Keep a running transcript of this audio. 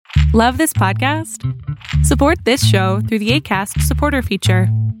Love this podcast? Support this show through the Acast supporter feature.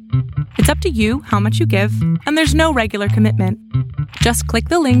 It's up to you how much you give, and there's no regular commitment. Just click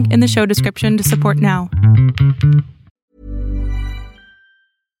the link in the show description to support now.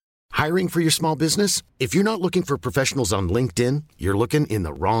 Hiring for your small business? If you're not looking for professionals on LinkedIn, you're looking in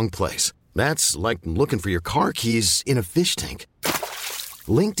the wrong place. That's like looking for your car keys in a fish tank.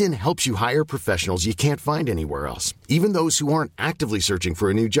 LinkedIn helps you hire professionals you can't find anywhere else, even those who aren't actively searching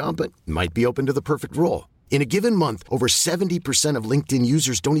for a new job but might be open to the perfect role. In a given month, over 70% of LinkedIn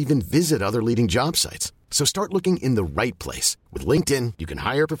users don't even visit other leading job sites. So start looking in the right place. With LinkedIn, you can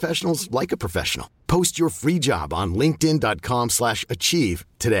hire professionals like a professional. Post your free job on linkedin.com/achieve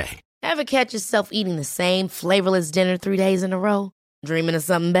today. Ever catch yourself eating the same flavorless dinner 3 days in a row? Dreaming of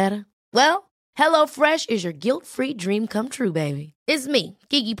something better? Well, HelloFresh is your guilt-free dream come true, baby. It's me,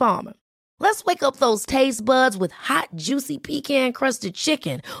 Keke Palmer. Let's wake up those taste buds with hot, juicy pecan-crusted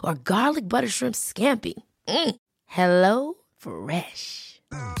chicken or garlic butter shrimp scampi. Hello Fresh.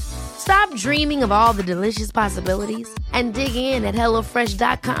 Stop dreaming of all the delicious possibilities and dig in at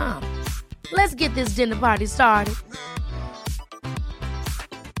HelloFresh.com. Let's get this dinner party started.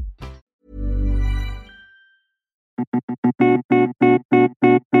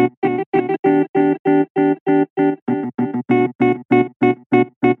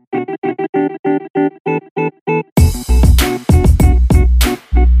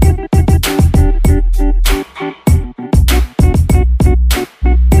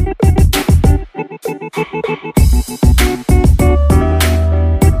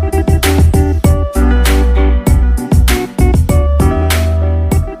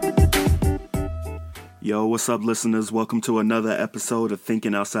 Yo, what's up, listeners? Welcome to another episode of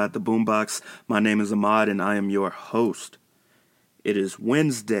Thinking Outside the Boombox. My name is Ahmad, and I am your host. It is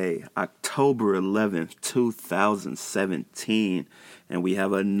Wednesday, October 11th, 2017, and we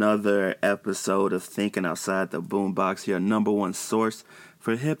have another episode of Thinking Outside the Boombox, your number one source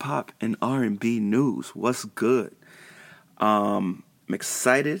for hip-hop and R&B news. What's good? I'm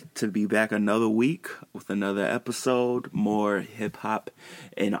excited to be back another week with another episode, more hip-hop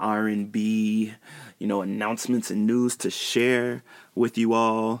and R&B, announcements and news to share with you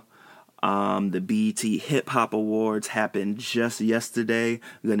all. The BET Hip Hop Awards happened just yesterday.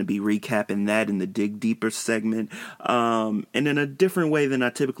 I'm going to be recapping that in the Dig Deeper segment. And in a different way than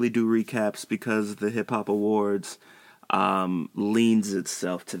I typically do recaps because the Hip Hop Awards leans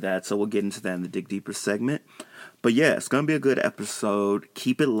itself to that. So we'll get into that in the Dig Deeper segment. But yeah, it's going to be a good episode.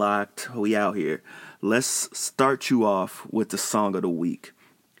 Keep it locked. We out here. Let's start you off with the Song of the Week.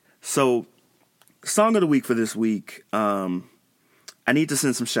 So, Song of the Week for this week, I need to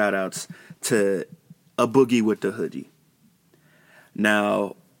send some shout outs to A Boogie with the Hoodie.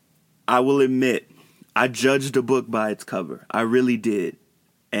 Now, I will admit, I judged a book by its cover. I really did.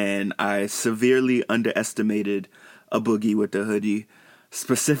 And I severely underestimated A Boogie with the Hoodie,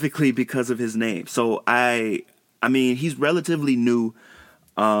 specifically because of his name. So I mean, he's relatively new.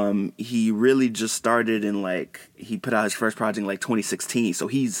 He really just started he put out his first project in 2016. So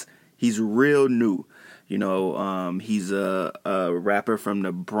he's real new. He's a rapper from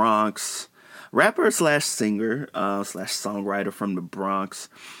the Bronx, rapper/singer, /songwriter from the Bronx.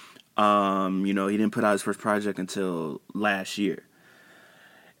 He didn't put out his first project until last year.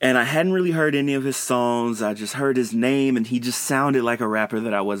 And I hadn't really heard any of his songs. I just heard his name, and he just sounded like a rapper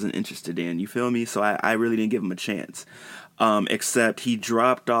that I wasn't interested in. You feel me? So I really didn't give him a chance. Except he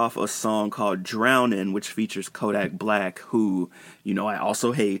dropped off a song called Drownin', which features Kodak Black, who, I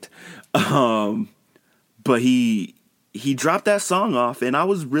also hate. But he dropped that song off, and I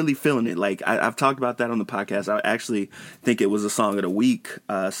was really feeling it. I've talked about that on the podcast. I actually think it was a song of the week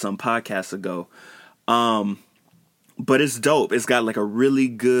some podcasts ago. But it's dope. It's got a really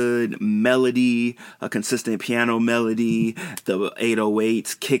good melody, a consistent piano melody. The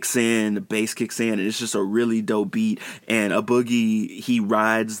 808s kicks in, the bass kicks in, and it's just a really dope beat. And A Boogie, he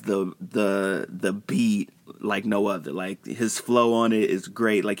rides the beat like no other. His flow on it is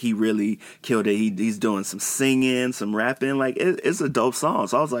great. He really killed it. He's doing some singing, some rapping. It's a dope song.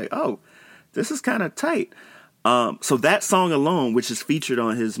 So I was like, oh, this is kind of tight. So that song alone, which is featured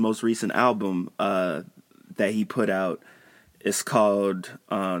on his most recent album, that he put out, is called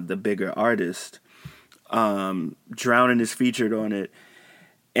The Bigger Artist. Drownin' is featured on it.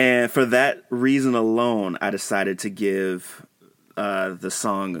 And for that reason alone, I decided to give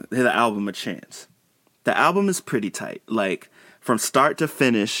the album a chance. The album is pretty tight. From start to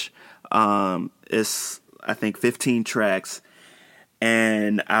finish, it's, I think, 15 tracks.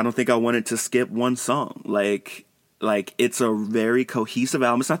 And I don't think I wanted to skip one song. It's a very cohesive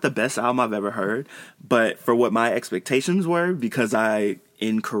album. It's not the best album I've ever heard, but for what my expectations were, because I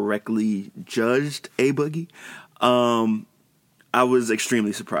incorrectly judged A Boogie, I was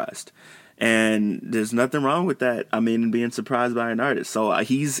extremely surprised. And there's nothing wrong with that. I mean, being surprised by an artist. So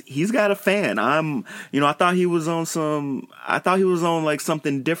he's got a fan. I thought he was on like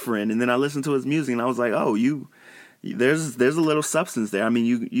something different. And then I listened to his music and I was like, oh, there's a little substance there. I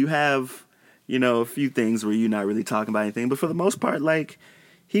mean, you have, a few things where you're not really talking about anything, but for the most part, like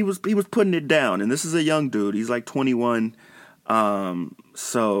he was putting it down. And this is a young dude. He's like 21.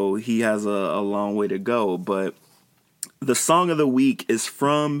 So he has a long way to go, but the song of the week is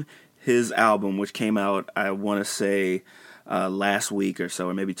from his album, which came out, I want to say, last week or so,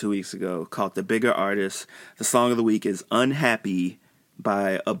 or maybe 2 weeks ago, called The Bigger Artist. The song of the week is Unhappy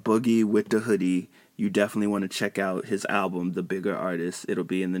by A Boogie with the Hoodie. You definitely want to check out his album, The Bigger Artist. It'll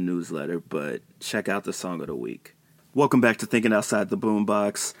be in the newsletter, but check out the song of the week. Welcome back to Thinking Outside the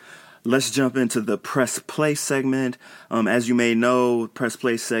Boombox. Let's jump into the Press Play segment. As you may know, Press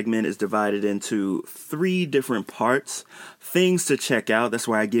Play segment is divided into 3 different parts. Things to check out. That's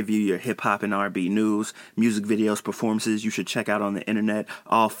where I give you your hip-hop and R&B news, music videos, performances you should check out on the internet,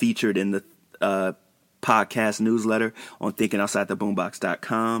 all featured in the podcast newsletter on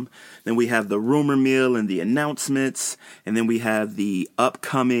thinkingoutsidetheboombox.com. Then we have the rumor mill and the announcements. And then we have the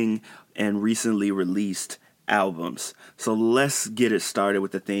upcoming and recently released albums. So let's get it started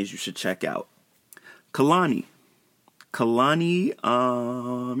with the things you should check out. Kehlani,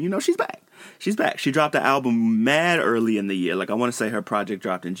 she's back. She dropped the album mad early in the year. Like, I want to say her project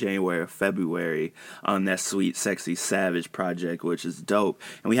dropped in January or February on that Sweet Sexy Savage project, which is dope.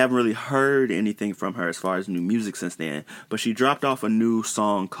 And we haven't really heard anything from her as far as new music since then. But she dropped off a new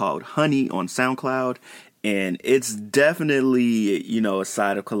song called Honey on SoundCloud. And it's definitely, a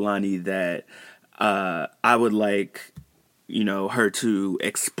side of Kehlani that I would like, her to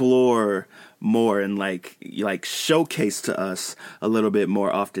explore more and like showcase to us a little bit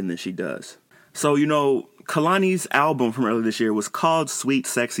more often than she does. So, Kehlani's album from earlier this year was called Sweet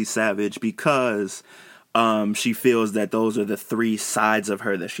Sexy Savage because she feels that those are the 3 sides of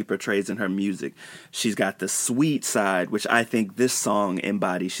her that she portrays in her music. She's got the sweet side, which I think this song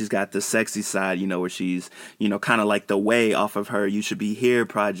embodies. She's got the sexy side, where she's, kind of like the Way off of her You Should Be Here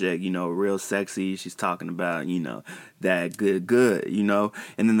project, real sexy. She's talking about, that good,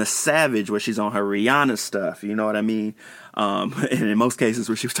 and then the savage where she's on her Rihanna stuff, you know what I mean? And in most cases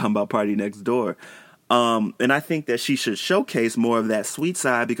where she was talking about Party Next Door. And I think that she should showcase more of that sweet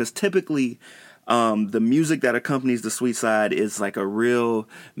side because typically, the music that accompanies the sweet side is like a real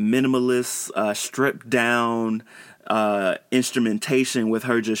minimalist, stripped down instrumentation with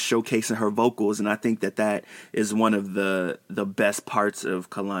her just showcasing her vocals. And I think that is one of the best parts of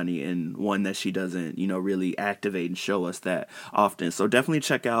Kehlani and one that she doesn't, really activate and show us that often. So definitely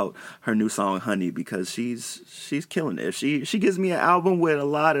check out her new song, Honey, because she's killing it. If she gives me an album with a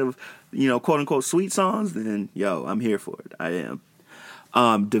lot of, quote unquote sweet songs, then I'm here for it. I am.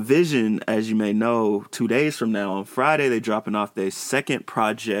 Division, as you may know, 2 days from now on Friday, they're dropping off their second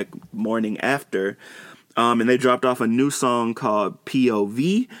project, Morning After, and they dropped off a new song called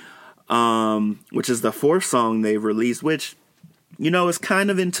POV, which is the 4th song they've released, which, is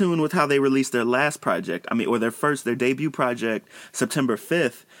kind of in tune with how they released their last project. Or their debut project, September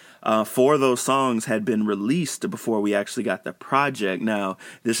 5th. 4 of those songs had been released before we actually got the project. Now,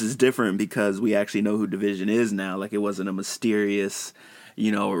 this is different because we actually know who Division is now. Like, it wasn't a mysterious,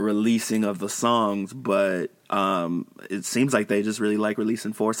 releasing of the songs, but it seems like they just really like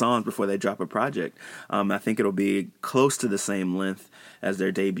releasing 4 songs before they drop a project. I think it'll be close to the same length as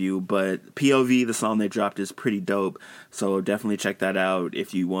their debut, but POV, the song they dropped, is pretty dope. So definitely check that out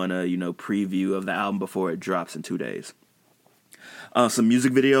if you want a, preview of the album before it drops in 2 days. Some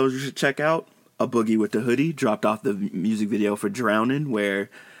music videos you should check out. A Boogie with the Hoodie dropped off the music video for Drowning,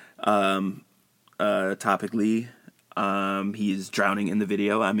 where topically he's drowning in the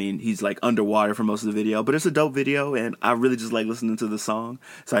video. I mean, he's like underwater for most of the video, but it's a dope video, and I really just like listening to the song,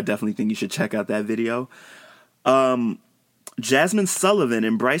 so I definitely think you should check out that video. Jasmine Sullivan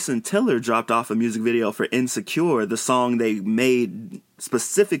and Bryson Tiller dropped off a music video for Insecure, the song they made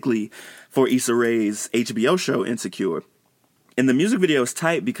specifically for Issa Rae's HBO show Insecure. And the music video is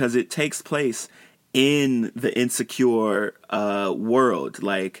tight because it takes place in the Insecure world.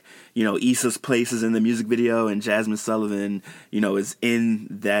 Like, Issa's place is in the music video and Jasmine Sullivan, is in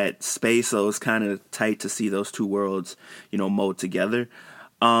that space. So it's kind of tight to see those 2 worlds, mold together.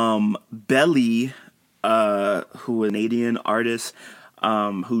 Belly, who is a Canadian artist,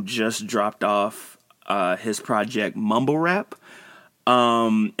 who just dropped off his project Mumble Rap.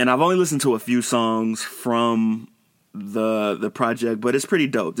 And I've only listened to a few songs from the project, but it's pretty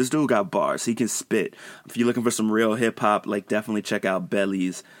dope. This dude got bars. He can spit. If you're looking for some real hip hop, like definitely check out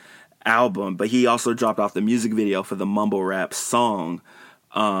Belly's album. But he also dropped off the music video for the mumble rap song,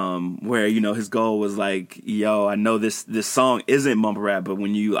 where, you know, his goal was like, yo, I know this song isn't mumble rap, but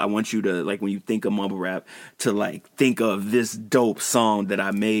I want you to, like, when you think of mumble rap, to like think of this dope song that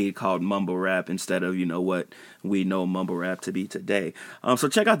I made called mumble rap instead of, you know, what we know mumble rap to be today. So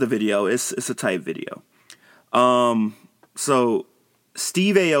check out the video. It's a tight video. So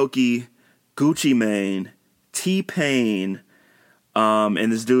Steve Aoki, Gucci Mane, T-Pain,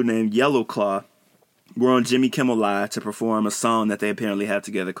 and this dude named Yellow Claw were on Jimmy Kimmel Live to perform a song that they apparently have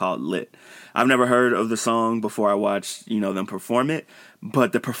together called Lit. I've never heard of the song before I watched, you know, them perform it,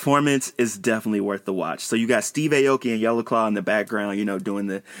 but the performance is definitely worth the watch. So you got Steve Aoki and Yellow Claw in the background, you know, doing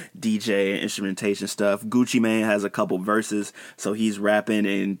the DJ and instrumentation stuff. Gucci Mane has a couple verses, so he's rapping,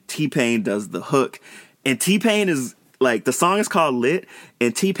 and T-Pain does the hook. And T-Pain is, like, the song is called Lit,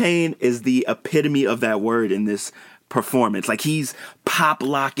 and T-Pain is the epitome of that word in this performance. Like, he's pop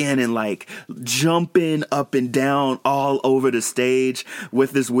locking and like jumping up and down all over the stage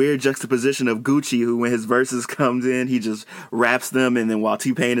with this weird juxtaposition of Gucci, who when his verses comes in, he just raps them, and then while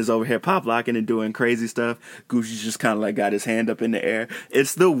T-Pain is over here pop locking and doing crazy stuff, Gucci's just kind of like got his hand up in the air.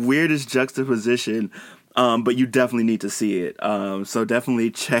 It's the weirdest juxtaposition, but you definitely need to see it. So definitely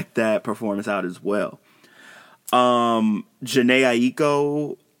check that performance out as well. Janae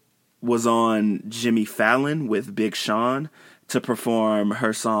Aiko was on Jimmy Fallon with Big Sean to perform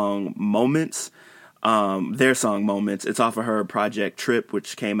her song Moments, their song Moments. It's off of her project Trip,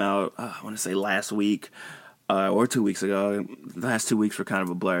 which came out, I want to say last week or 2 weeks ago. The last 2 weeks were kind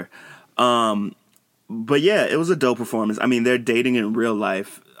of a blur. But yeah, it was a dope performance. I mean, they're dating in real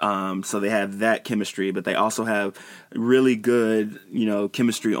life, so they have that chemistry, but they also have really good, you know,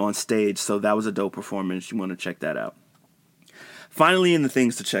 chemistry on stage. So that was a dope performance. You want to check that out. Finally, in the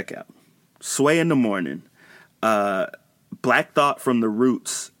things to check out, Sway in the Morning, Black Thought from The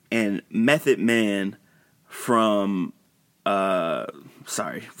Roots, and Method Man from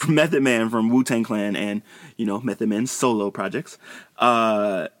Method Man from Wu-Tang Clan, and, you know, Method Man's solo projects.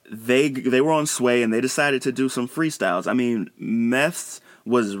 They were on Sway, and they decided to do some freestyles. I mean, Meth's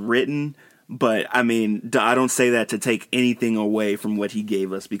was written, but I mean, I don't say that to take anything away from what he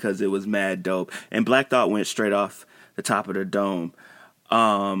gave us, because it was mad dope. And Black Thought went straight off the top of the dome.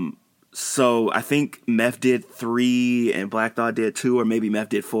 So I think Meth did 3 and Black Thought did 2, or maybe Meth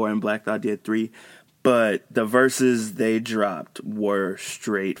did 4 and Black Thought did 3. But the verses they dropped were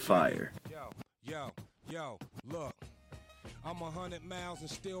straight fire. Yo, look. I'm 100 miles and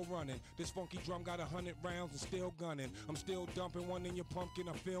still running. This funky drum got 100 rounds and still gunning. I'm still dumping one in your pumpkin,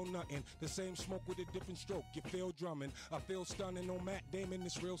 I feel nothing. The same smoke with a different stroke, you feel drumming. I feel stunning on Matt Damon,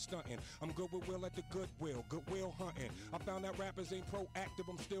 it's real stunting. I'm good with Will at the Goodwill hunting. I found that rappers ain't proactive,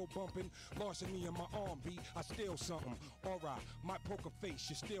 I'm still bumping. Larceny in my arm beat, I steal something. Alright, my poker face,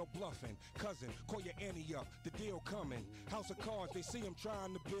 you're still bluffing. Cousin, call your Annie up, the deal coming. House of cards, they see him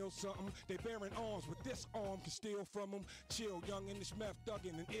trying to build something. They bearing arms, but this arm can steal from them. Chill, young in this meth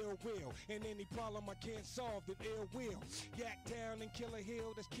thuggin' and ill will. And any problem I can't solve, that ill will. Yak down and kill a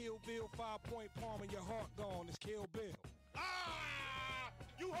hill, that's Kill Bill. 5-point palm and your heart gone, that's Kill Bill.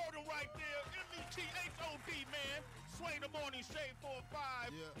 You hold him right there. M-E-T-H-O-D, man. Sway in the Morning, Shade 4-5.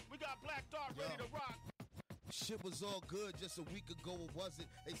 Yeah. We got Black Thought ready to rock. Shit was all good just a week ago, or was it?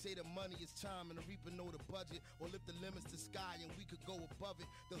 They say the money is time and the reaper know the budget. Or lift the limits to sky and we could go above it.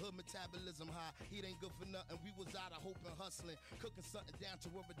 The hood metabolism high, it ain't good for nothing. We was out of hope and hustling, cooking something down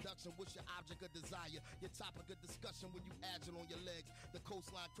to a reduction. What's your object of desire? Your topic of discussion when you agile on your legs. The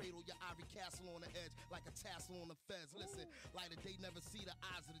coastline cradle, your ivory castle on the edge, like a tassel on the fez. Listen, light of day never see the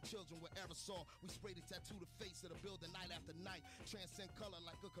eyes of the children with aerosol. We spray the tattoo the face of the building night after night. Transcend color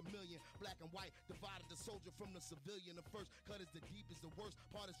like a chameleon, black and white, divided the soldier from the civilian. The first cut is the deep, is the worst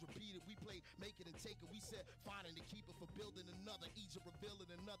part is repeated. We play make it and take it. We said finding the keeper for building another Egypt,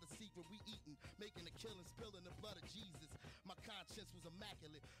 revealing another secret. We eating, making a killing, spilling the blood of Jesus. My conscience was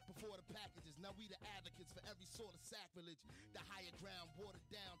immaculate before the packages. Now we the advocates for every sort of sacrilege. The higher ground, watered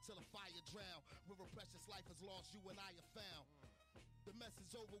down till a fire drown. Where a precious life is lost, you and I are found. The mess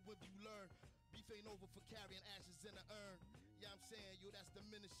is over when you learn. Beef ain't over for carrying ashes in an urn. Yeah, I'm saying, yo, that's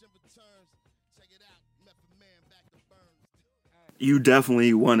diminishing returns. Check it out, Method Man, back to Burns. You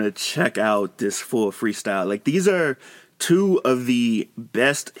definitely want to check out this full freestyle. Like, these are 2 of the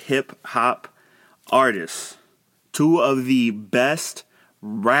best hip hop artists, 2 of the best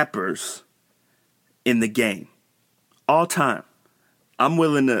rappers in the game, all time. I'm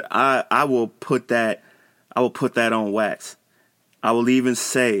willing to. I will put that on wax. I will even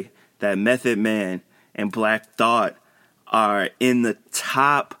say that Method Man and Black Thought are in the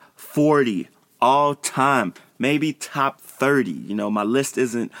top 40 all time, maybe top 30. You know, my list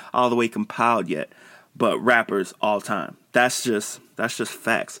isn't all the way compiled yet, but rappers all time. That's just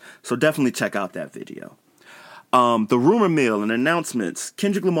facts. So definitely check out that video. The rumor mill and announcements.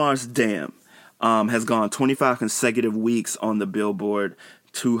 Kendrick Lamar's Damn has gone 25 consecutive weeks on the Billboard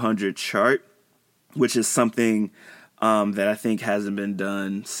 200 chart, which is something that I think hasn't been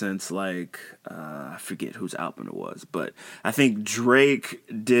done since, like, I forget whose album it was, but I think Drake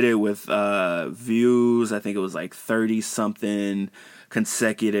did it with Views. I think it was like 30-something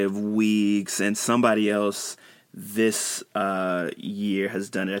consecutive weeks, and somebody else this year has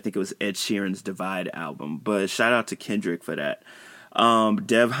done it. I think it was Ed Sheeran's Divide album, but shout out to Kendrick for that.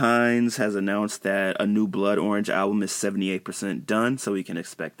 Dev Hynes has announced that a new Blood Orange album is 78% done, so we can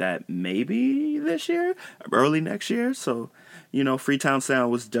expect that maybe this year, early next year. So, you know, Freetown Sound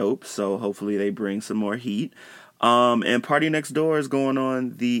was dope, so hopefully they bring some more heat. And Party Next Door is going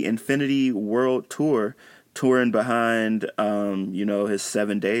on the Infinity World Tour, touring behind, you know, his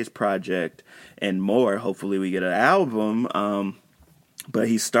 7 Days project and more. Hopefully we get an album. But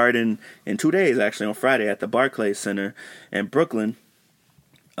he's starting in 2 days, actually, on Friday at the Barclays Center in Brooklyn.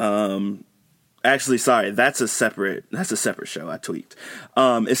 Actually, sorry, that's a separate show. I tweaked.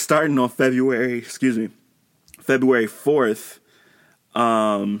 It's starting on February 4th,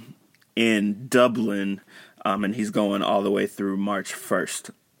 in Dublin, and he's going all the way through March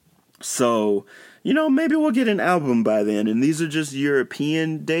 1st. So, you know, maybe we'll get an album by then. And these are just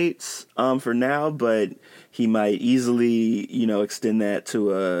European dates, for now, but he might easily, you know, extend that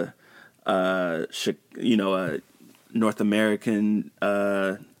to a North American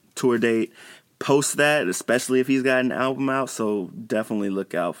tour date post that, especially if he's got an album out. So definitely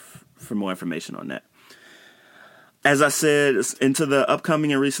look out for more information on that. As I said, into the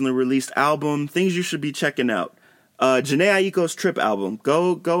upcoming and recently released album, things you should be checking out. Jhené Aiko's Trip album.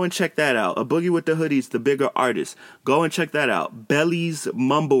 Go and check that out. A Boogie with the Hoodies, The Bigger Artist. Go and check that out. Belly's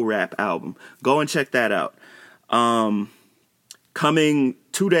Mumble Rap album. Go and check that out. Coming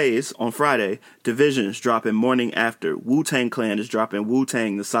 2 days on Friday, Division's dropping Morning After. Wu-Tang Clan is dropping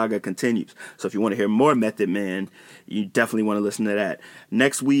Wu-Tang, The Saga Continues. So if you want to hear more Method Man, you definitely want to listen to that.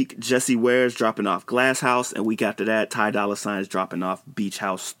 Next week, Jessie Ware's dropping off Glass House, and week after that, Ty Dolla $ign's dropping off Beach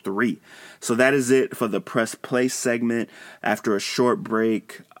House 3. So that is it for the Press Play segment. After a short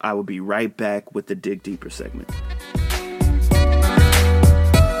break, I will be right back with the Dig Deeper segment.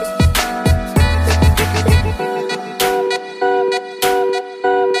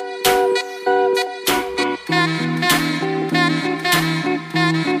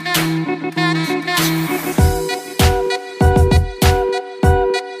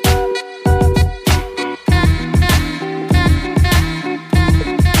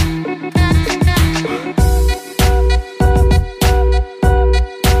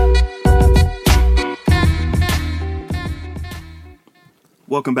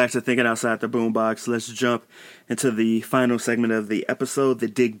 Welcome back to Thinking Outside the Boombox. Let's jump into the final segment of the episode, the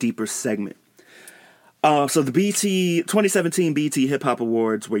Dig Deeper segment. So the 2017 BET Hip Hop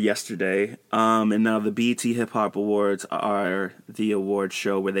Awards were yesterday, and now the BET Hip Hop Awards are the award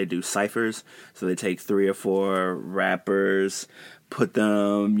show where they do ciphers. So they take 3 or 4 rappers, put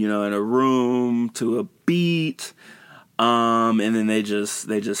them, you know, in a room to a beat, and then they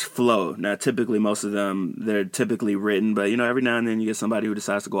just flow. Now, typically, most of them, they're typically written, but, you know, every now and then you get somebody who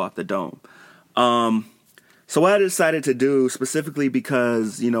decides to go off the dome. So what I decided to do, specifically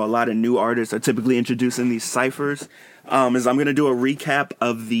because, you know, a lot of new artists are typically introducing these ciphers, is I'm going to do a recap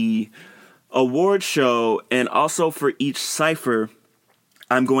of the award show, and also for each cipher,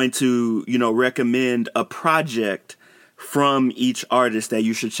 I'm going to, you know, recommend a project from each artist that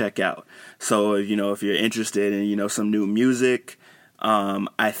you should check out. So, you know, if you're interested in, you know, some new music,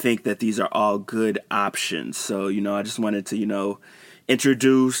 I think that these are all good options. So, you know, I just wanted to, you know,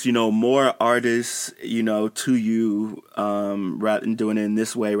 introduce, you know, more artists, you know, to you, rather than doing it in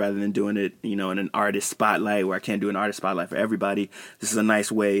this way, rather than doing it, you know, in an artist spotlight where I can't do an artist spotlight for everybody. This is a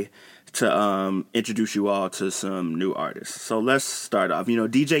nice way to introduce you all to some new artists. So let's start off. You know,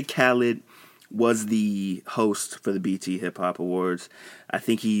 DJ Khaled was the host for the BET Hip Hop Awards. I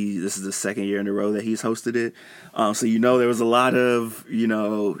think this is the second year in a row that he's hosted it. So, you know, there was a lot of, you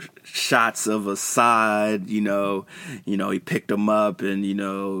know, shots of Assad, you know, he picked him up and, you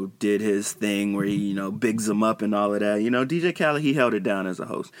know, did his thing where he, you know, bigs him up and all of that. You know, DJ Khaled, he held it down as a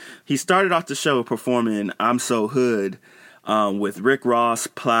host. He started off the show performing I'm So Hood with Rick Ross,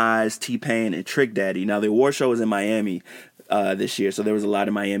 Plies, T-Pain, and Trick Daddy. Now, the award show was in Miami this year, so there was a lot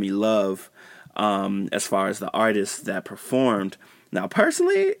of Miami love as far as the artists that performed. Now,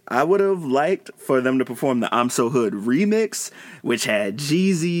 personally, I would have liked for them to perform the I'm So Hood remix, which had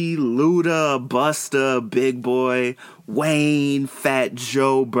Jeezy, Luda, Busta, Big Boy, Wayne, Fat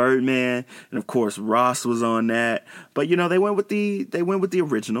Joe, Birdman, and of course Ross was on that. But they went with the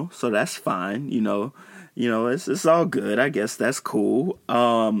original, so that's fine. It's all good. I guess that's cool.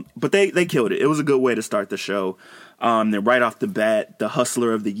 But they killed it. It was a good way to start the show. Then right off the bat, the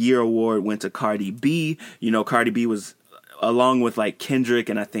Hustler of the Year award went to Cardi B. Cardi B was, along with like Kendrick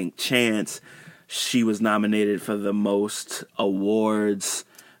and I think Chance, she was nominated for the most awards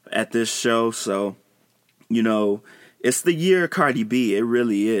at this show. So, it's the year of Cardi B. It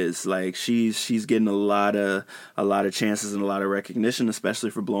really is. Like she's getting a lot of chances and a lot of recognition,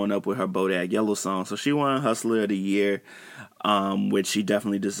 especially for blowing up with her Bodak Yellow song. So she won Hustler of the Year, which she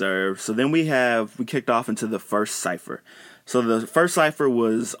definitely deserved. So then we kicked off into the first cypher. So the first cypher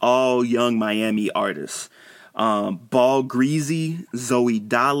was all young Miami artists. Ball Greasy, Zoe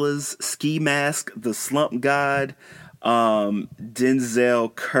Dollars, Ski Mask, The Slump God,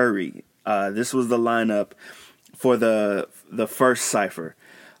 Denzel Curry. This was the lineup for the first cypher.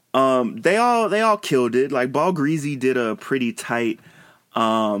 They all killed it. Like Ball Greasy did a pretty tight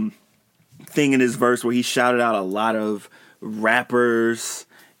thing in his verse where he shouted out a lot of rappers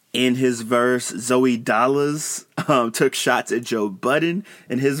in his verse. Zoe Dollars took shots at Joe Budden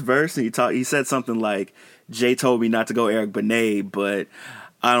in his verse, and he said something like, Jay told me not to go Eric Benet, but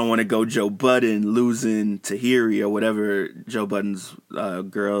I don't want to go Joe Budden losing Tahiri or whatever Joe Budden's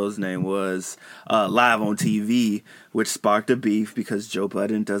girl's name was live on TV, which sparked a beef because Joe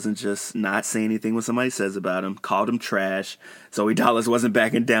Budden doesn't just not say anything when somebody says about him, called him trash. Zoe Dollars wasn't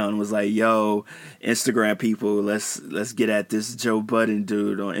backing down, was like, yo, Instagram people, let's get at this Joe Budden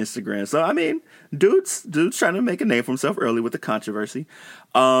dude on Instagram. So, I mean, dude's trying to make a name for himself early with the controversy.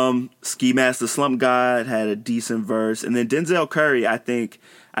 Ski Mask, the Slump God, had a decent verse. And then Denzel Curry, I think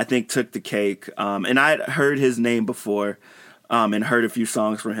took the cake. And I'd heard his name before, and heard a few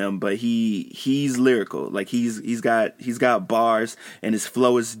songs from him, but he's lyrical. Like he's got bars and his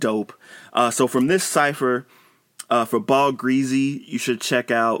flow is dope. So from this cypher, for Ball Greasy, you should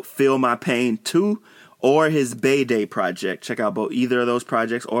check out Feel My Pain 2 or his Bay Day project. Check out either of those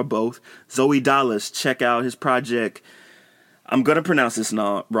projects or both. Zoe Dollars, check out his project. I'm going to pronounce this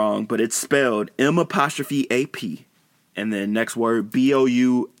wrong, but it's spelled M''AP. And then next word,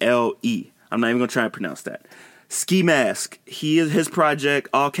 Boule. I'm not even going to try and pronounce that. Ski Mask, his project,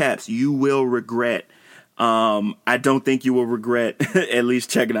 all caps, You Will Regret. I don't think you will regret at least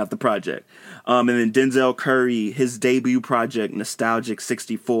checking out the project. And then Denzel Curry, his debut project, Nostalgic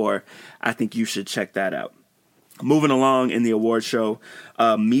 64. I think you should check that out. Moving along in the award show,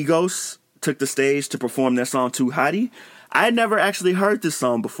 Migos took the stage to perform their song Too Hotty. I had never actually heard this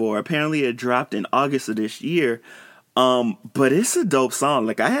song before. Apparently it dropped in August of this year. But it's a dope song.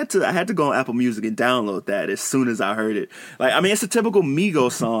 Like I had to go on Apple Music and download that as soon as I heard it. Like, I mean, it's a typical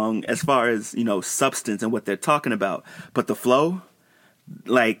Migos song as far as, substance and what they're talking about. But the flow,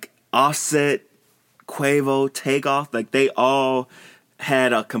 like Offset, Quavo, Takeoff, like they all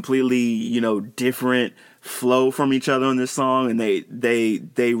had a completely, different flow from each other on this song, and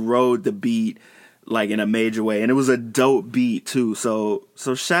they rode the beat like in a major way, and it was a dope beat too. So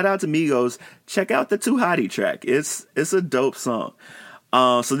shout out to Migos. Check out the Too Hotty track. It's a dope song.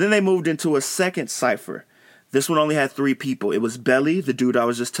 So then they moved into a second cypher. This one only had 3 people. It was Belly, the dude I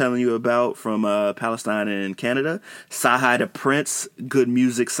was just telling you about from Palestine and Canada, Sahai the Prince, Good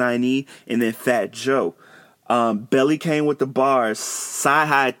Music signee, and then Fat Joe. Belly came with the bars.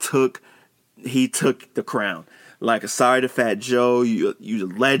 Sahai took the crown. Like, sorry to Fat Joe, you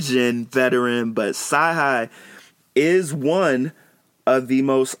legend, veteran, but Sahai is one of the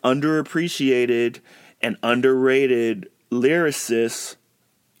most underappreciated and underrated lyricists,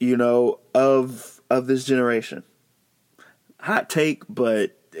 of this generation. Hot take,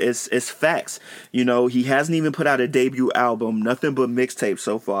 but it's facts. He hasn't even put out a debut album, nothing but mixtapes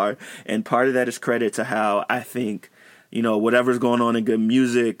so far, and part of that is credit to how I think whatever's going on in Good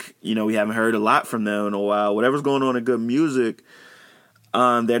Music, we haven't heard a lot from them in a while. Whatever's going on in Good Music,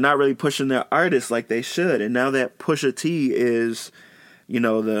 they're not really pushing their artists like they should. And now that Pusha T is,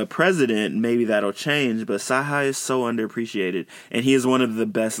 the president, maybe that'll change. But Sahai is so underappreciated, and he is one of the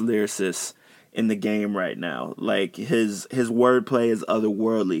best lyricists in the game right now. Like his wordplay is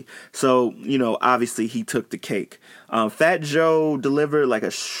otherworldly. So, obviously he took the cake. Fat Joe delivered like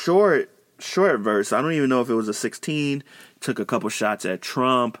a short verse. I don't even know if it was a 16. Took a couple shots at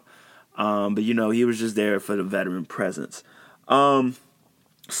Trump. But he was just there for the veteran presence.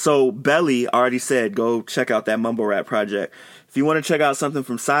 So Belly already said, go check out that mumble rap project. If you want to check out something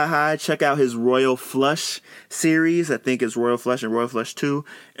from Sci-Hi, check out his Royal Flush series. I think it's Royal Flush and Royal Flush 2.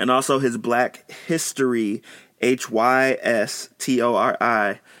 And also his Black History, HYSTORI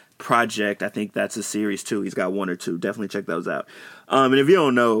project. I think that's a series too. He's got 1 or 2. Definitely check those out. And if you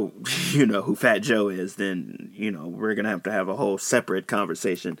don't know, who Fat Joe is, then, we're going to have a whole separate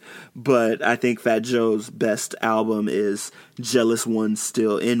conversation. But I think Fat Joe's best album is Jealous Ones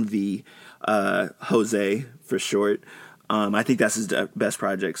Still Envy, Jose for short. I think that's his best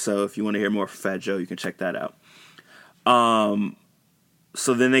project. So if you want to hear more from Fat Joe, you can check that out.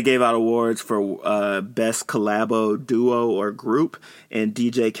 So then they gave out awards for Best Collabo Duo or Group, and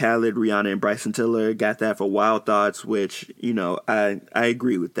DJ Khaled, Rihanna, and Bryson Tiller got that for Wild Thoughts, which, I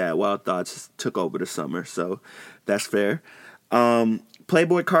agree with that. Wild Thoughts took over the summer, so that's fair.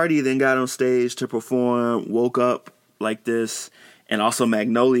 Playboi Carti then got on stage to perform Woke Up Like This and also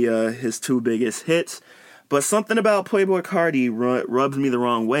Magnolia, his 2 biggest hits. But something about Playboi Carti rubs me the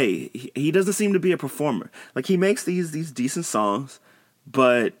wrong way. He doesn't seem to be a performer. Like, he makes these decent songs,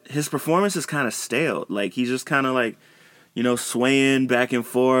 but his performance is kind of stale. Like, he's just kind of like, swaying back and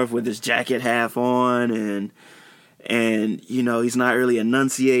forth with his jacket half on, and he's not really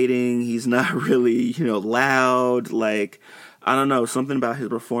enunciating. He's not really, loud. Like, I don't know. Something about his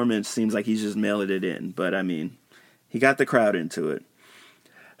performance seems like he's just mailing it in. But, I mean, he got the crowd into it.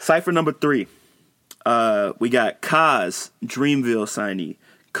 Cypher number 3. We got Kaz, Dreamville signee,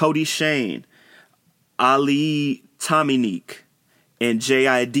 Cody Shane, Ali Tominique, and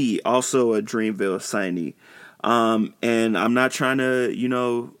JID, also a Dreamville signee. And I'm not trying to,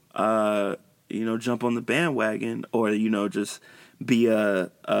 jump on the bandwagon or, just be a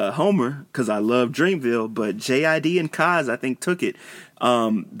homer, because I love Dreamville, but JID and Kaz, I think, took it.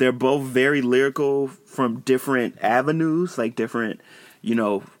 They're both very lyrical from different avenues, like different,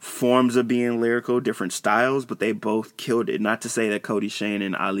 forms of being lyrical, different styles, but they both killed it. Not to say that Cody Shane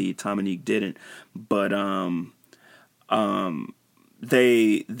and Ali Tominique didn't, but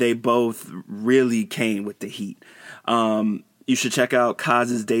they both really came with the heat. You should check out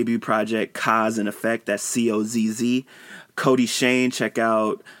Kaz's debut project, Kaz in Effect. That's COZZ. Cody Shane, check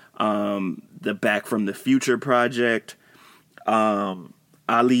out the Back from the Future project. Ali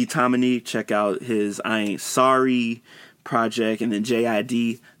Tominique, check out his I Ain't Sorry project. And then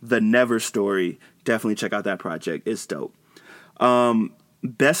JID, The Never Story. Definitely check out that project. It's dope.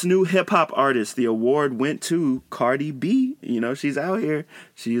 Best New Hip Hop Artist. The award went to Cardi B. She's out here.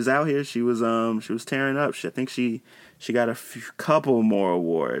 She was out here. She was tearing up. I think she got a couple more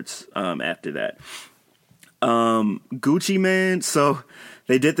awards after that. Gucci Mane. So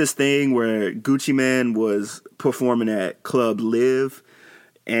they did this thing where Gucci Mane was performing at Club Live,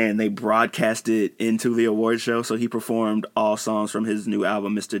 and they broadcast it into the award show. So he performed all songs from his new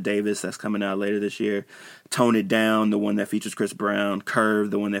album, Mr. Davis, that's coming out later this year. Tone It Down, the one that features Chris Brown.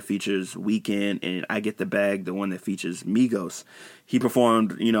 Curve, the one that features Weeknd. And I Get the Bag, the one that features Migos. He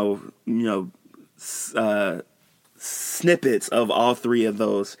performed, snippets of all 3 of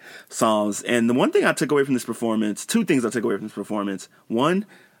those songs. And the one thing I took away from this performance, 2 things I took away from this performance. One,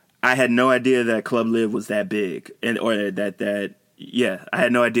 I had no idea that Club Live was that big, I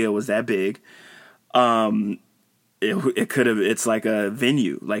had no idea it was that big. It could have. It's like a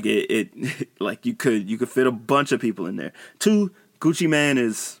venue. Like it like you could fit a bunch of people in there. 2, Gucci Mane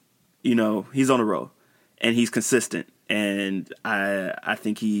is, he's on a roll, and he's consistent, and I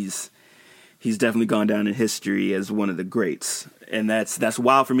think he's definitely gone down in history as one of the greats, and that's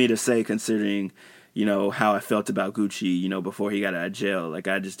wild for me to say, considering how I felt about Gucci, before he got out of jail. Like,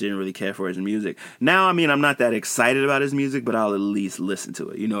 I just didn't really care for his music. Now, I mean, I'm not that excited about his music, but I'll at least listen to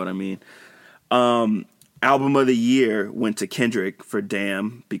it. You know what I mean? Album of the year went to Kendrick for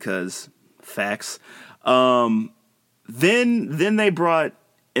Damn, because facts. Then they brought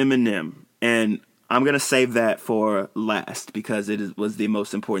Eminem, and I'm going to save that for last, because it was the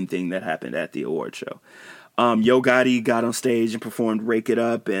most important thing that happened at the award show. Yo Gotti got on stage and performed Rake It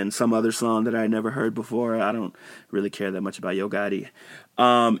Up and some other song that I never heard before. I don't really care that much about Yo Gotti.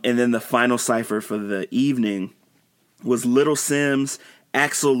 And then the final cypher for the evening was Little Sims,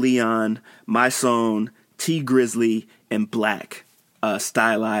 Axel Leon, Mysone, T Grizzly, and Black,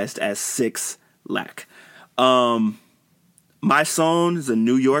 stylized as 6 Lack. Mysone is a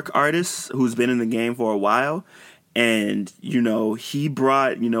New York artist who's been in the game for a while. And, he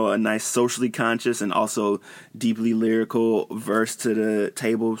brought, a nice socially conscious and also deeply lyrical verse to the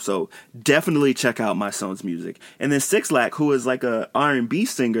table. So definitely check out Mysone's music. And then 6 Lack, who is like a R&B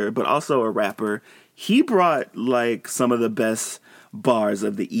singer, but also a rapper, he brought like some of the best bars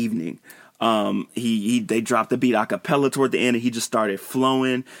of the evening. They dropped the beat a cappella toward the end, and he just started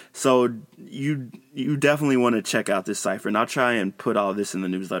flowing. So you definitely want to check out this cipher, and I'll try and put all this in the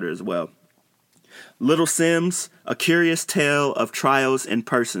newsletter as well. Little Sims, A Curious Tale of Trials and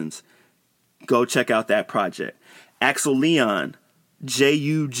Persons. Go check out that project. Axel Leon,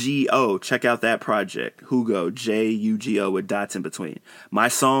 Jugo. Check out that project. Hugo, Jugo with dots in between. My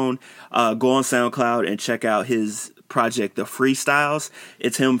Song, go on SoundCloud and check out his project, The Freestyles.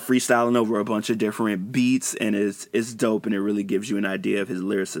 It's him freestyling over a bunch of different beats, and it's dope, and it really gives you an idea of his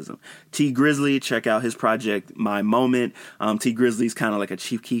lyricism. T Grizzly, check out his project, My Moment. T Grizzly's kind of like a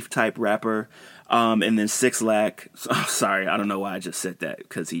Chief Keef type rapper. And then Six Lack, sorry, I don't know why I just said that,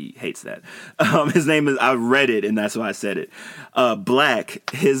 because he hates that. His name is, I read it, and that's why I said it. Black,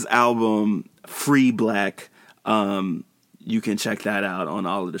 his album, Free Black, you can check that out on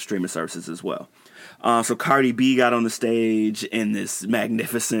all of the streaming services as well. So Cardi B got on the stage in this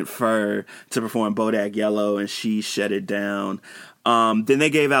magnificent fur to perform Bodak Yellow, and she shut it down. Then they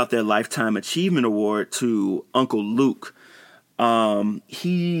gave out their Lifetime Achievement Award to Uncle Luke.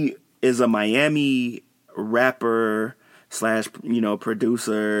 He is a Miami rapper slash,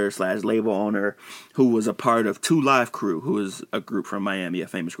 producer slash label owner who was a part of 2 Live Crew, who is a group from Miami, a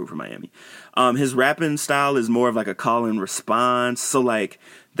famous group from Miami. His rapping style is more of like a call and response. So like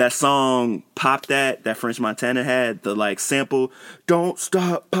that song Pop That French Montana had, the like sample, don't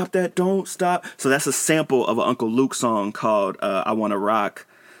stop, pop that, don't stop. So that's a sample of an Uncle Luke song called I Wanna Rock.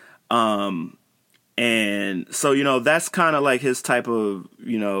 And so, that's kind of like his type of,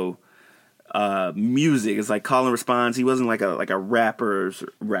 music. It's like call and response. He wasn't like a rapper's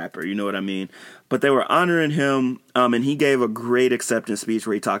rapper, you know what I mean? But they were honoring him, and he gave a great acceptance speech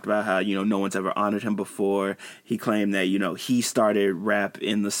where he talked about how, no one's ever honored him before. He claimed that, he started rap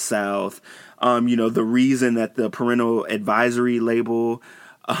in the South. The reason that the Parental Advisory label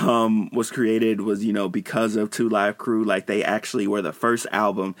was created was, because of 2 Live Crew. Like, they actually were the first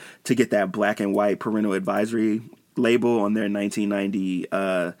album to get that black and white Parental Advisory label on their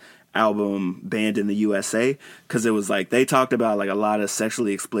 1990 album Banned in the USA, because it was like they talked about like a lot of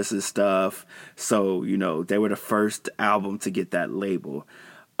sexually explicit stuff. So, they were the first album to get that label.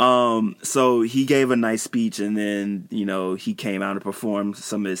 So he gave a nice speech, and then, he came out to perform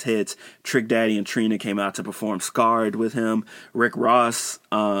some of his hits. Trick Daddy and Trina came out to perform Scarred with him. Rick Ross,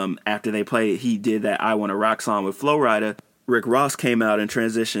 after they played, he did that I Wanna Rock song with Flo Rida. Rick Ross came out and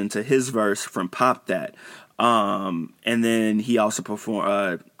transitioned to his verse from Pop That. And then he also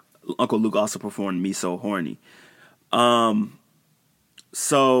performed, Uncle Luke also performed Me So Horny.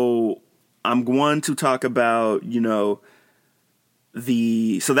 So I'm going to talk about, so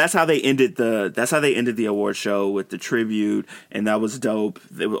that's how they ended the award show, with the tribute, and that was dope.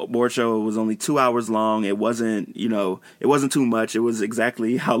 The award show was only 2 hours long. It wasn't, it wasn't too much. It was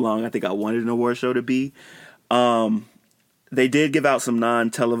exactly how long I think I wanted an award show to be. They did give out some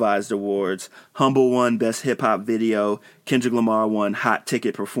non-televised awards. Humble won Best Hip Hop Video. Kendrick Lamar won Hot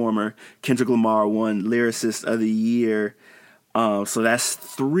Ticket Performer. Kendrick Lamar won Lyricist of the Year. So that's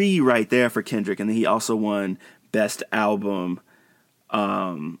 3 right there for Kendrick. And then he also won Best Album,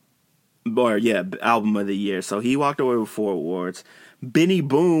 Album of the Year. So he walked away with 4 awards. Benny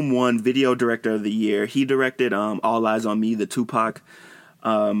Boom won Video Director of the Year. He directed All Eyes on Me, the Tupac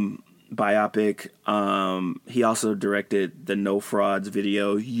biopic. He also directed the No Frauds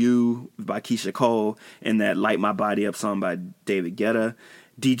video, You by Keisha Cole, and that Light My Body Up song by David Guetta.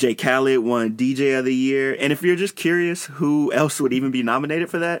 DJ Khaled won DJ of the Year. And if you're just curious who else would even be nominated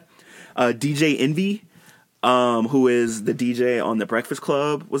for that, DJ Envy, who is the DJ on The Breakfast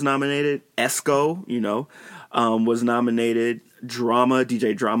Club, was nominated. Esco, was nominated.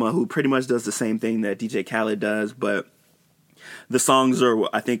 DJ Drama, who pretty much does the same thing that DJ Khaled does, but the songs are,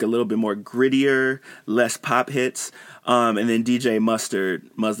 I think, a little bit more grittier, less pop hits. And then DJ Mustard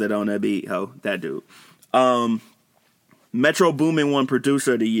on a beat, that dude. Metro Boomin won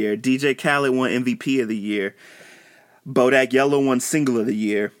Producer of the Year. DJ Khaled won MVP of the Year. Bodak Yellow won Single of the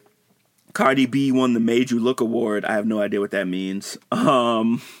Year. Cardi B won the Made You Look Award. I have no idea what that means.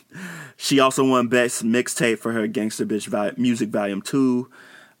 She also won Best Mixtape for her Gangsta Bitch Music Volume 2.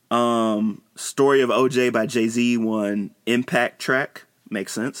 Story of OJ by Jay-Z won Impact Track.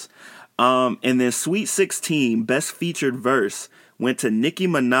 Makes sense. And then Sweet 16, Best Featured Verse, went to Nicki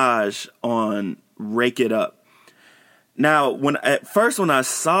Minaj on Rake It Up. Now, at first when I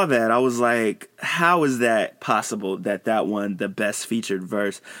saw that, I was like, how is that possible that won the Best Featured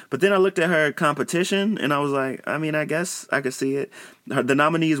Verse? But then I looked at her competition, and I was like, I guess I could see it. The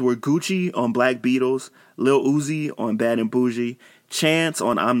nominees were Gucci on Black Beatles, Lil Uzi on Bad and Bougie, Chance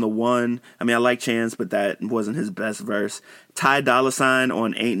on I'm the One. I mean, I like Chance, but that wasn't his best verse. Ty Dolla $ign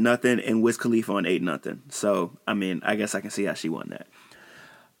on Ain't Nothing, and Wiz Khalifa on Ain't Nothing. So, I mean, I guess I can see how she won that.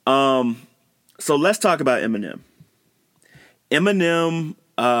 So let's talk about Eminem.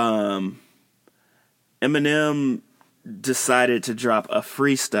 Eminem decided to drop a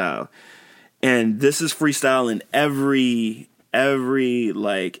freestyle, and this is freestyle in every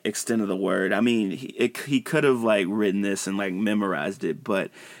like extent of the word. I mean, he could have like written this and like memorized it, but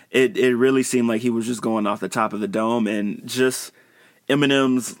it really seemed like he was just going off the top of the dome, and just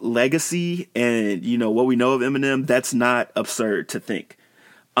Eminem's legacy and, you know, what we know of Eminem, that's not absurd to think.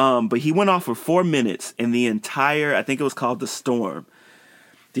 But he went off for 4 minutes, and the entire, I think it was called The Storm,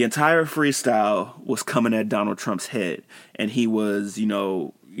 the entire freestyle was coming at Donald Trump's head, and he was, you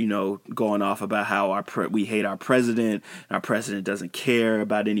know, going off about how we hate our president doesn't care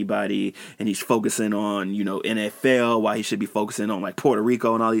about anybody, and he's focusing on, you know, NFL while he should be focusing on like Puerto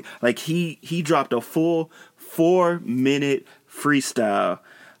Rico and all these. Like he dropped a full 4-minute freestyle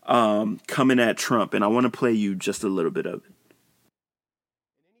coming at Trump, and I want to play you just a little bit of it.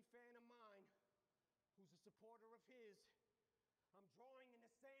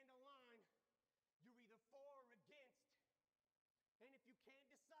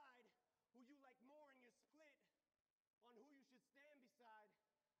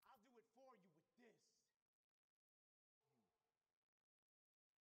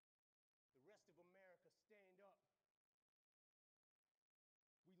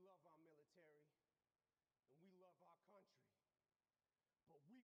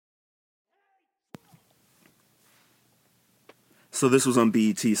 So this was on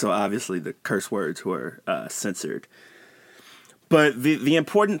BET, so obviously the curse words were censored. But the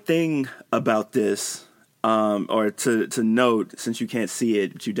important thing about this, or to note, since you can't see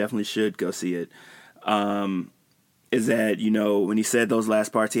it, but you definitely should go see it, is that, you know, when he said those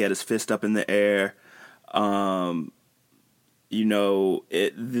last parts, he had his fist up in the air. You know,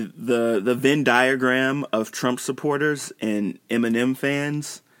 the Venn diagram of Trump supporters and Eminem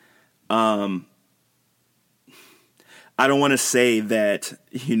fans, I don't want to say that,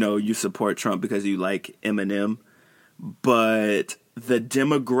 you know, you support Trump because you like Eminem, but the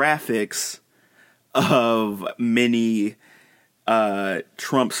demographics of many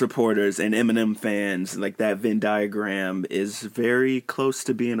Trump supporters and Eminem fans, like that Venn diagram, is very close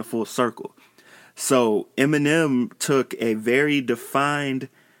to being a full circle. So Eminem took a very defined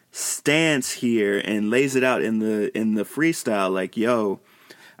stance here and lays it out in the freestyle, like, yo,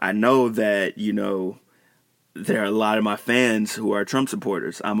 I know that, you know, there are a lot of my fans who are Trump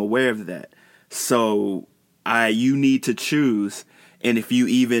supporters. I'm aware of that. So you need to choose. And if you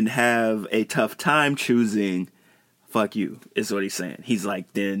even have a tough time choosing, fuck you, is what he's saying. He's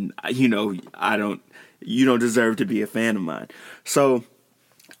like, then, you know, you don't deserve to be a fan of mine. So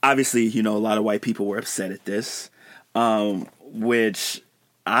obviously, you know, a lot of white people were upset at this, which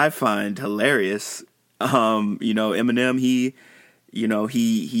I find hilarious. You know, Eminem,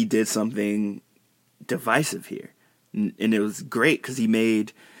 he did something divisive here, and it was great because he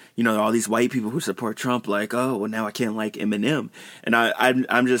made, you know, all these white people who support Trump like, oh, well, now I can't like Eminem, and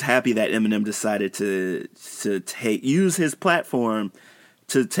I'm just happy that Eminem decided to use his platform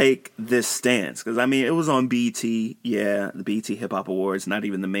to take this stance, because I mean, it was on BET, yeah, the BET Hip Hop Awards, not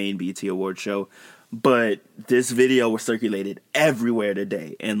even the main BET Award show, but this video was circulated everywhere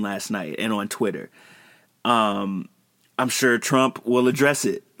today and last night and on Twitter. I'm sure Trump will address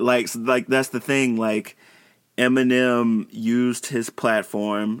it. Like that's the thing. Like, Eminem used his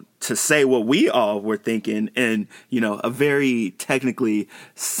platform to say what we all were thinking in, you know, a very technically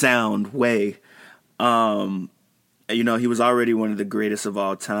sound way. You know, he was already one of the greatest of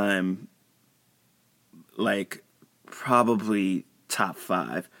all time. Like, probably top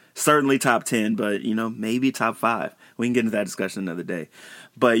 5, certainly top 10, but, you know, maybe top 5. We can get into that discussion another day.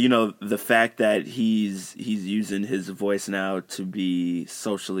 But, you know, the fact that he's using his voice now to be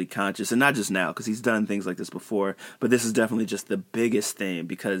socially conscious, and not just now, because he's done things like this before, but this is definitely just the biggest thing,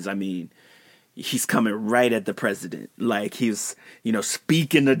 because, I mean, he's coming right at the president. Like, he's, you know,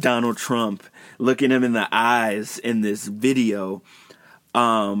 speaking to Donald Trump, looking him in the eyes in this video,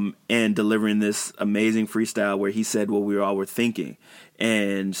 and delivering this amazing freestyle where he said what we all were thinking,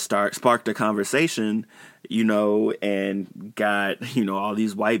 and sparked a conversation, you know, and got, you know, all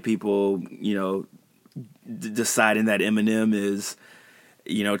these white people, you know, deciding that Eminem is,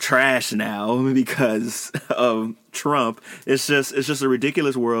 you know, trash now because of Trump. It's just a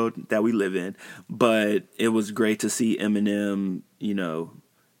ridiculous world that we live in. But it was great to see Eminem, you know,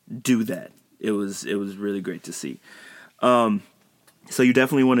 do that. It was really great to see. So you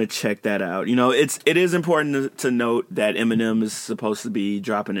definitely want to check that out. You know, it is important to note that Eminem is supposed to be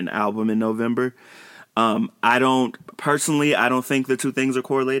dropping an album in November. I don't think the two things are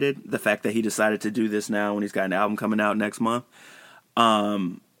correlated. The fact that he decided to do this now when he's got an album coming out next month. I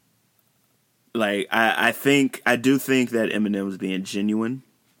do think that Eminem is being genuine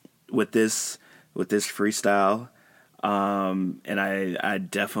with this freestyle. And I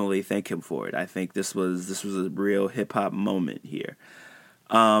definitely thank him for it. I think this was a real hip hop moment here.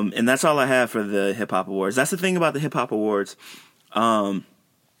 And that's all I have for the hip hop awards. That's the thing about the hip hop awards. And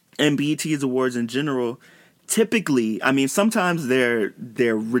BET's awards in general. Typically, I mean, sometimes they're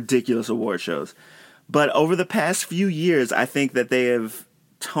ridiculous award shows, but over the past few years, I think that they have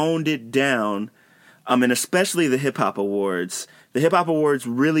toned it down. And especially the hip hop awards. The hip hop awards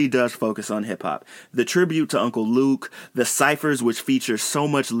really does focus on hip hop. The tribute to Uncle Luke, the ciphers, which feature so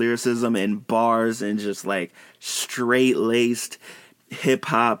much lyricism and bars and just like straight laced hip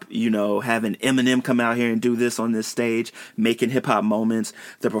hop, you know, having Eminem come out here and do this on this stage, making hip hop moments,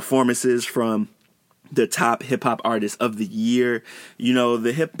 the performances from the top hip hop artists of the year. You know,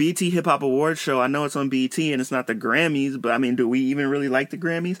 the BET Hip Hop Awards show, I know it's on BET and it's not the Grammys, but I mean, do we even really like the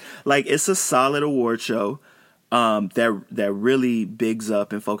Grammys? Like, it's a solid award show that really bigs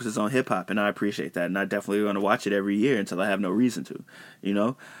up and focuses on hip hop, and I appreciate that, and I definitely want to watch it every year until I have no reason to, you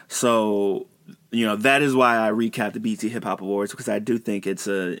know? So, you know, that is why I recap the BET Hip Hop Awards, because I do think it's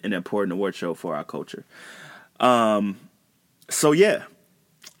an important award show for our culture. So yeah,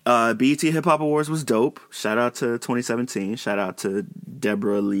 BET Hip Hop Awards was dope. Shout out to 2017. Shout out to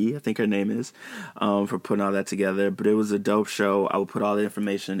Deborah Lee, I think her name is, for putting all that together. But it was a dope show. I will put all the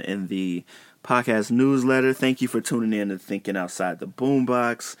information in the podcast newsletter. Thank you for tuning in and thinking outside the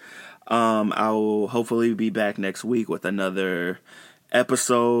boombox. I will hopefully be back next week with another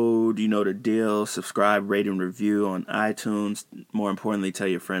episode. You know the deal. Subscribe, rate, and review on iTunes. More importantly, tell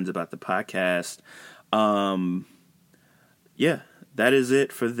your friends about the podcast. Yeah, that is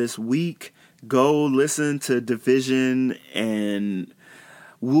it for this week. Go listen to Division and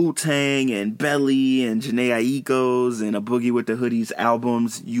Wu-Tang and Belly and Jhené Aiko's and A Boogie with the Hoodies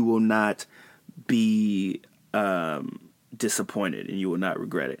albums. You will not be disappointed, and you will not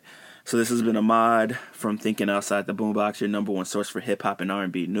regret it. So this has been Ahmad from Thinking Outside the Boombox, your number one source for hip-hop and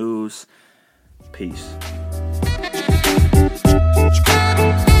R&B news. Peace.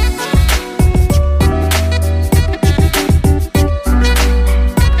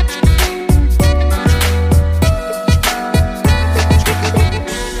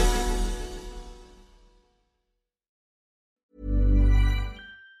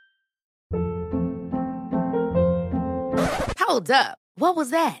 Hold up. What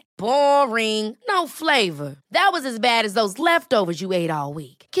was that? Boring. No flavor. That was as bad as those leftovers you ate all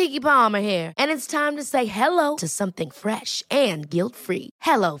week. Keke Palmer here. And it's time to say hello to something fresh and guilt-free.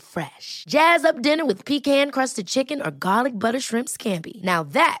 Hello Fresh. Jazz up dinner with pecan-crusted chicken or garlic butter shrimp scampi. Now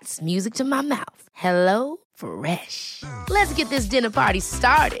that's music to my mouth. Hello Fresh. Let's get this dinner party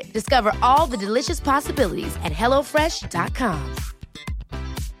started. Discover all the delicious possibilities at HelloFresh.com.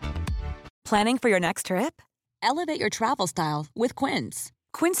 Planning for your next trip? Elevate your travel style with Quince.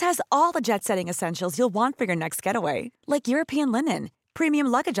 Quince has all the jet-setting essentials you'll want for your next getaway, like European linen, premium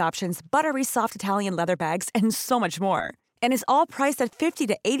luggage options, buttery soft Italian leather bags, and so much more. And is all priced at 50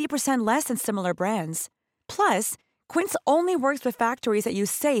 to 80% less than similar brands. Plus, Quince only works with factories that use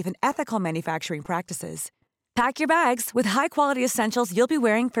safe and ethical manufacturing practices. Pack your bags with high-quality essentials you'll be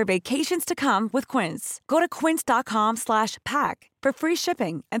wearing for vacations to come with Quince. Go to quince.com/pack for free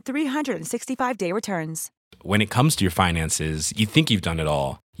shipping and 365-day returns. When it comes to your finances, you think you've done it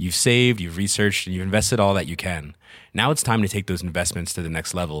all. You've saved, you've researched, and you've invested all that you can. Now it's time to take those investments to the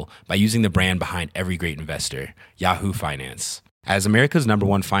next level by using the brand behind every great investor, Yahoo Finance. As America's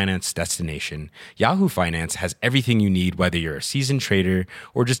 #1 finance destination, Yahoo Finance has everything you need, whether you're a seasoned trader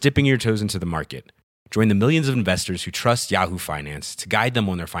or just dipping your toes into the market. Join the millions of investors who trust Yahoo Finance to guide them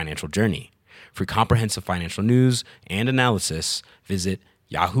on their financial journey. For comprehensive financial news and analysis, visit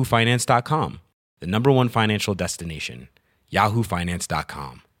yahoofinance.com. The #1 financial destination,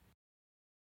 yahoofinance.com.